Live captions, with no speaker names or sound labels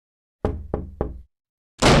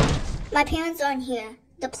My parents aren't here.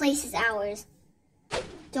 The place is ours.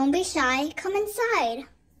 Don't be shy. Come inside.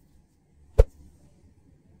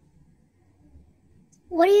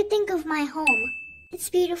 What do you think of my home? It's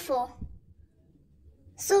beautiful.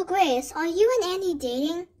 So, Grace, are you and Andy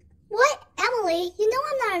dating? What? Emily, you know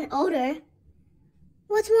I'm not an older.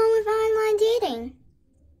 What's wrong with online dating?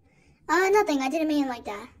 Nothing. I didn't mean it like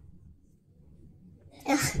that.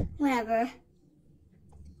 Ugh, whatever.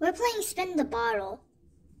 We're playing spin the bottle.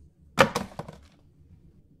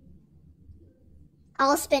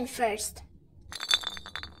 I'll spin first.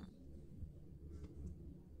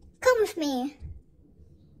 Come with me.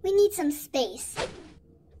 We need some space.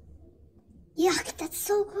 Yuck, that's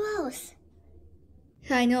so gross.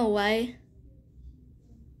 I know, why?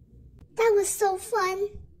 That was so fun.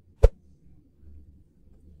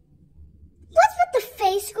 What's with the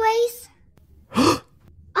face, Grace?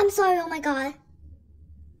 I'm sorry, oh my god.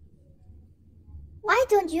 Why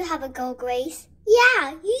don't you have a go, Grace?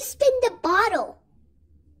 Yeah, you spin the bottle.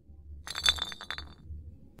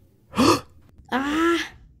 Ah!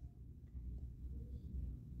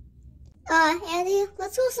 Andy,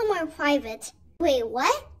 let's go somewhere private. Wait,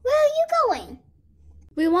 what? Where are you going?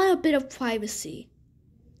 We want a bit of privacy.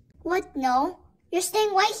 What? No, you're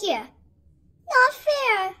staying right here. Not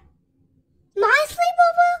fair. My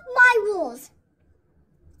sleepover, my rules.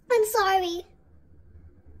 I'm sorry.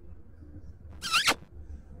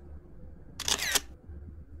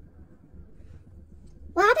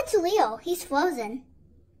 What happened to Leo? He's frozen.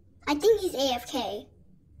 I think he's AFK.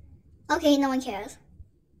 Okay, no one cares.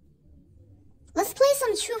 Let's play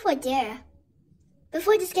some truth or dare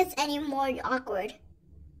before this gets any more awkward.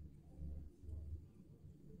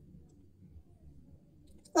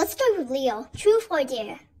 Let's start with Leo. Truth or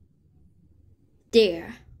dare?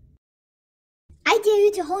 Dare. I dare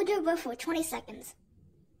you to hold your breath for 20 seconds.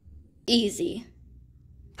 Easy.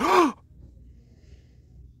 I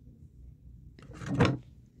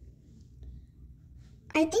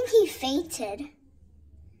think he fainted.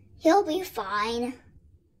 He'll be fine.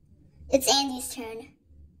 It's Andy's turn.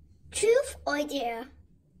 Truth or dare?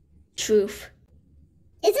 Truth.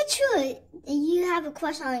 Is it true that you have a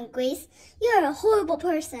crush on Grace? You're a horrible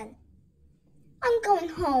person. I'm going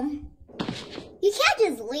home. You can't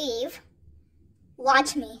just leave.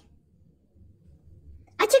 Watch me.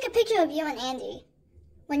 I took a picture of you and Andy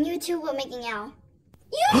when you two were making out.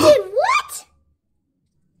 You did what?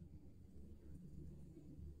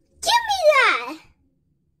 Give me that!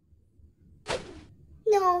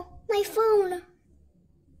 No, my phone.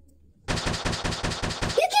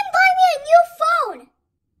 You can buy me a new phone!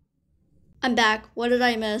 I'm back. What did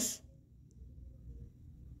I miss?